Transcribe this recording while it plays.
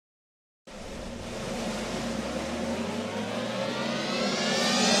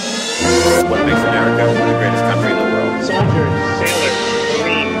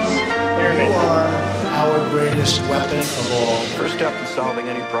greatest weapon of all. First step in solving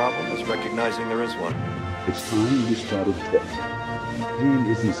any problem is recognizing there is one. It's time we started talking. Pain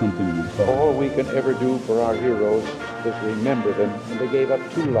isn't something we thought. All we can ever do for our heroes is remember them, and they gave up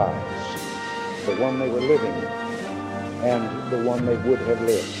two lives, the one they were living and the one they would have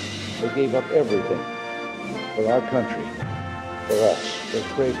lived. They gave up everything for our country, for us. They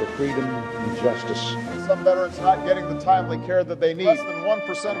pray for freedom and justice. Some veterans not getting the timely care that they need. Less than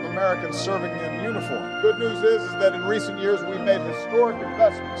 1% of Americans serving in uniform. Good news is that in recent years we've made historic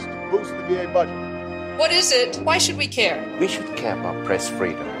investments to boost the VA budget. What is it? Why should we care? We should care about press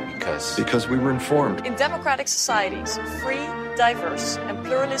freedom because we were informed. In democratic societies, free, diverse, and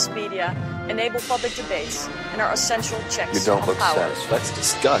pluralist media enable public debates and are essential checks You don't on look power. satisfied. Let's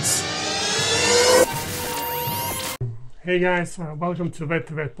discuss. Hey guys, welcome to Vet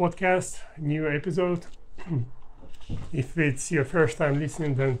to Vet podcast, new episode. If it's your first time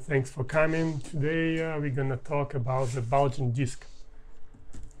listening, then thanks for coming. Today we're gonna talk about the bulging disc.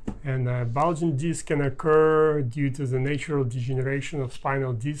 And bulging disc can occur due to the natural degeneration of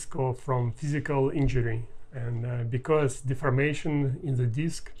spinal disc or from physical injury. And because deformation in the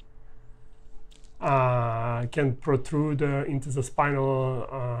disc can protrude into the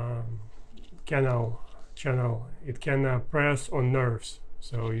spinal channel, it can press on nerves.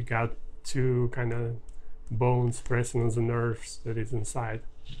 So you got two kind of bones pressing on the nerves that is inside.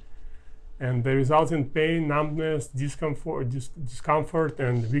 And the resultant pain, numbness, discomfort,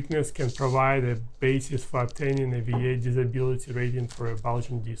 and weakness can provide a basis for obtaining a VA disability rating for a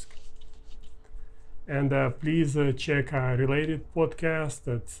bulging disc. And please check our related podcast.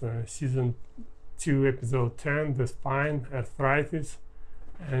 That's season 2, episode 10, the spine arthritis,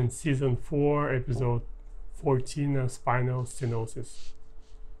 and season 4, episode 14, spinal stenosis.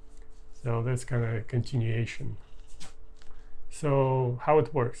 So that's kind of a continuation. So how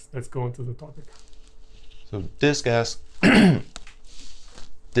it works, let's go into the topic. So discs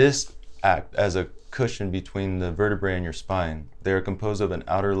act as a cushion between the vertebrae and your spine. They are composed of an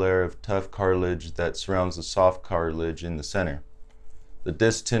outer layer of tough cartilage that surrounds the soft cartilage in the center. The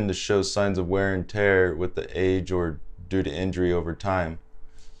discs tend to show signs of wear and tear with the age or due to injury over time.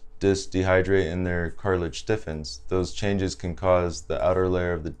 Discs dehydrate and their cartilage stiffens. Those changes can cause the outer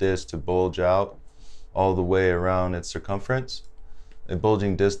layer of the disc to bulge out all the way around its circumference. A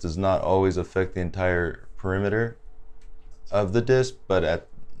bulging disc does not always affect the entire perimeter of the disc, but at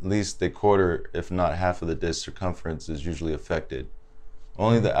least a quarter, if not half of the disc circumference is usually affected.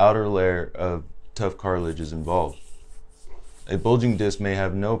 Only the outer layer of tough cartilage is involved. A bulging disc may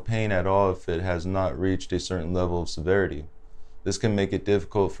have no pain at all if it has not reached a certain level of severity. This can make it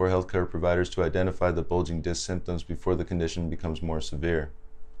difficult for healthcare providers to identify the bulging disc symptoms before the condition becomes more severe.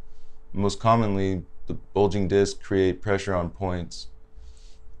 Most commonly, bulging discs create pressure points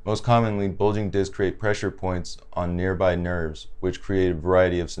on nearby nerves, which create a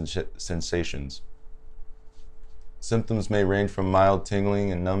variety of sensations. Symptoms may range from mild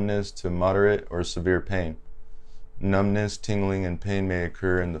tingling and numbness to moderate or severe pain. Numbness, tingling, and pain may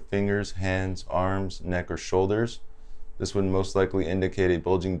occur in the fingers, hands, arms, neck, or shoulders. This would most likely indicate a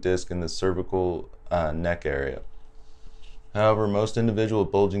bulging disc in the cervical neck area. However, most individuals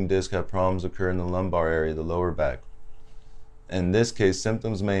with bulging disc have problems occur in the lumbar area, the lower back. In this case,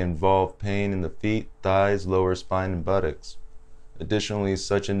 symptoms may involve pain in the feet, thighs, lower spine, and buttocks. Additionally,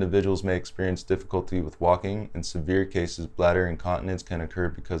 such individuals may experience difficulty with walking. In severe cases, bladder incontinence can occur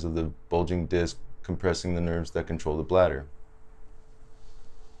because of the bulging disc compressing the nerves that control the bladder.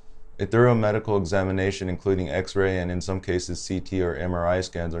 A thorough medical examination, including X-ray and in some cases CT or MRI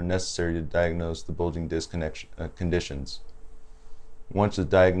scans, are necessary to diagnose the bulging disc conditions. Once a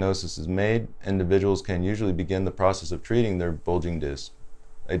diagnosis is made, individuals can usually begin the process of treating their bulging disc.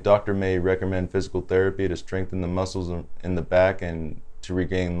 A doctor may recommend physical therapy to strengthen the muscles in the back and to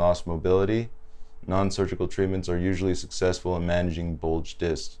regain lost mobility. Non-surgical treatments are usually successful in managing bulged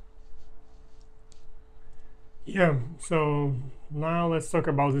discs. Yeah, so now let's talk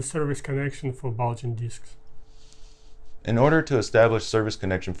about the service connection for bulging discs. In order to establish service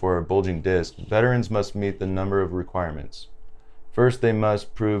connection for a bulging disc, veterans must meet the number of requirements. First, they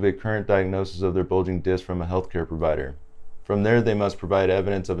must prove a current diagnosis of their bulging disc from a healthcare provider. From there, they must provide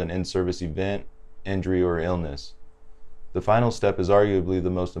evidence of an in-service event, injury, or illness. The final step is arguably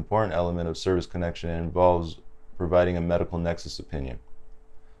the most important element of service connection and involves providing a medical nexus opinion.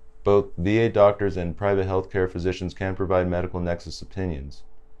 Both VA doctors and private healthcare physicians can provide medical nexus opinions.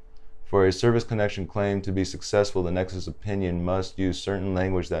 For a service connection claim to be successful, the nexus opinion must use certain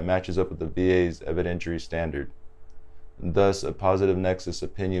language that matches up with the VA's evidentiary standard. Thus, a positive nexus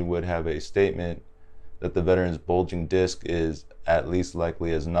opinion would have a statement that the veteran's bulging disc is at least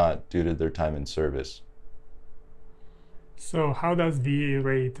likely as not due to their time in service. So how does VA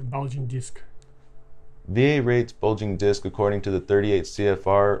rate bulging disc? VA rates bulging disc according to the 38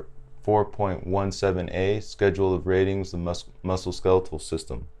 CFR 4.17a Schedule of Ratings, the musculoskeletal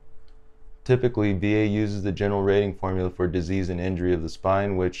system. Typically, VA uses the general rating formula for disease and injury of the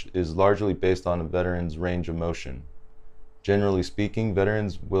spine, which is largely based on a veteran's range of motion. Generally speaking,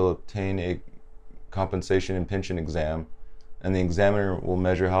 veterans will obtain a compensation and pension exam, and the examiner will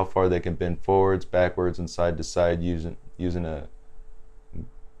measure how far they can bend forwards, backwards, and side to side using a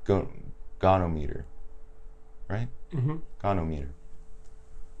gonometer, right? Mm-hmm. Gonometer.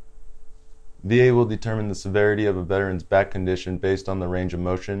 VA will determine the severity of a veteran's back condition based on the range of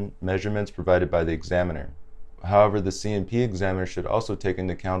motion measurements provided by the examiner. However, the C&P examiner should also take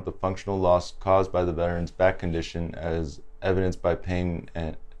into account the functional loss caused by the veteran's back condition as evidenced by pain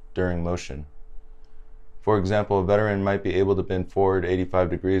during motion. For example, a veteran might be able to bend forward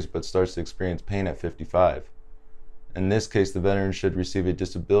 85 degrees but starts to experience pain at 55. In this case, the veteran should receive a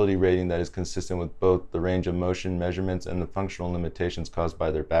disability rating that is consistent with both the range of motion measurements and the functional limitations caused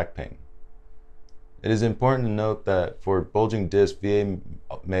by their back pain. It is important to note that for bulging disc, VA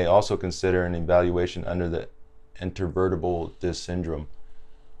may also consider an evaluation under the intervertebral disc syndrome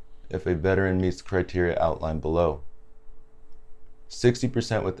if a veteran meets the criteria outlined below.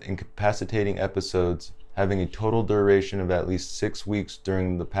 60% with incapacitating episodes having a total duration of at least 6 weeks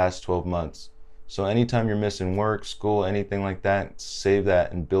during the past 12 months. So anytime you're missing work, school, anything like that, save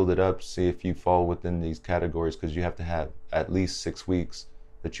that and build it up. See if you fall within these categories, because you have to have at least 6 weeks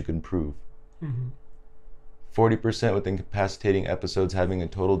that you can prove. Mm-hmm. 40% with incapacitating episodes having a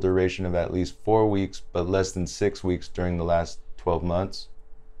total duration of at least 4 weeks but less than 6 weeks during the last 12 months.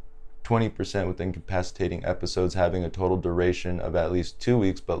 20% with incapacitating episodes having a total duration of at least 2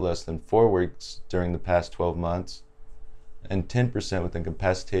 weeks but less than 4 weeks during the past 12 months. And 10% with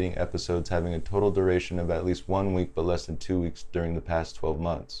incapacitating episodes having a total duration of at least 1 week but less than 2 weeks during the past 12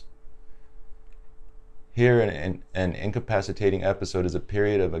 months. Here, an incapacitating episode is a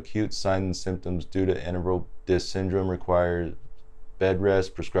period of acute signs and symptoms due to intervertebral disc syndrome, requires bed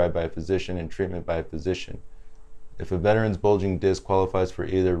rest prescribed by a physician and treatment by a physician. If a veteran's bulging disc qualifies for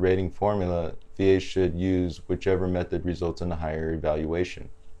either rating formula, VA should use whichever method results in a higher evaluation.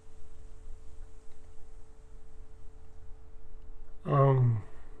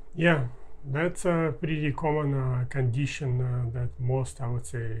 Yeah, that's a pretty common condition that most, I would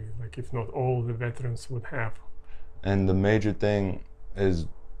say, like if not all, the veterans would have. And the major thing is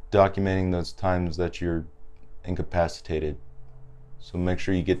documenting those times that you're incapacitated. So make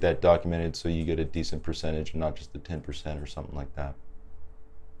sure you get that documented so you get a decent percentage and not just the 10% or something like that.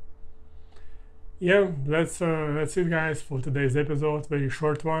 Yeah, that's it, guys, for today's episode. Very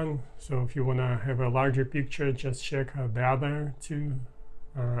short one. So if you want to have a larger picture, just check out the other 2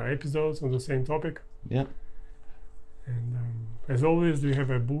 episodes on the same topic. Yeah. And as always, do you have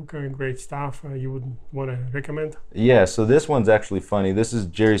a book and great stuff you would want to recommend? Yeah, so this one's actually funny. This is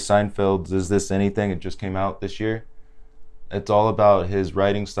Jerry Seinfeld's Is This Anything? It just came out this year. It's all about his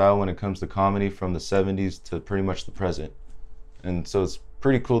writing style when it comes to comedy from the 70s to pretty much the present. And so it's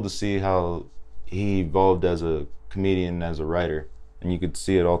pretty cool to see how he evolved as a comedian, as a writer. And you could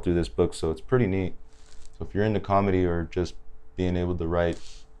see it all through this book, so it's pretty neat. So if you're into comedy or just being able to write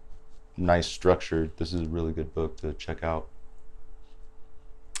nice structure, this is a really good book to check out.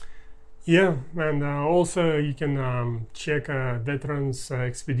 Yeah, and also you can check Veterans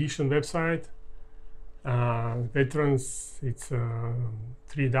Expedition website. Veterans, it's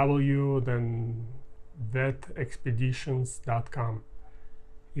 3W, then vetexpeditions.com.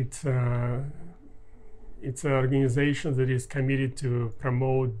 It's an organization that is committed to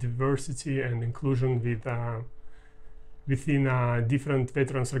promote diversity and inclusion within different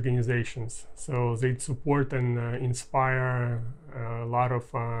veterans organizations. So they support and inspire a lot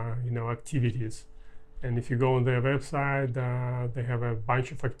of activities. And if you go on their website, they have a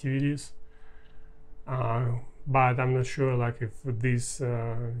bunch of activities. But I'm not sure, like, if this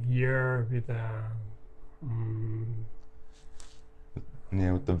year with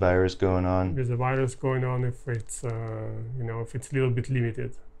with the virus going on. With the virus going on, if it's if it's a little bit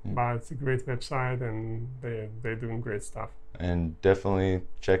limited. But it's a great website, and they're doing great stuff. And definitely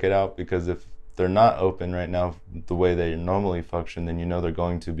check it out, because if they're not open right now the way they normally function, then you know they're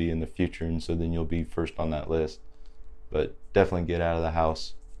going to be in the future, and so then you'll be first on that list. But definitely get out of the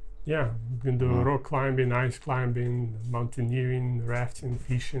house. Yeah, you can do rock climbing, ice climbing, mountaineering, rafting,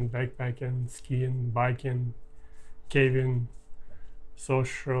 fishing, backpacking, skiing, biking, caving,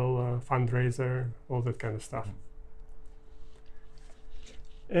 social fundraiser, all that kind of stuff.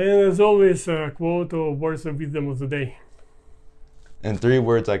 And as always, a quote or words of wisdom of the day. In 3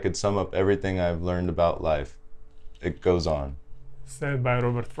 words, I could sum up everything I've learned about life. it goes on. Said by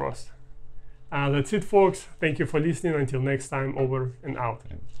Robert Frost. That's it, folks. Thank you for listening. Until next time, over and out.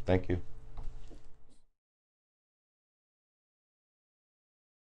 Thank you.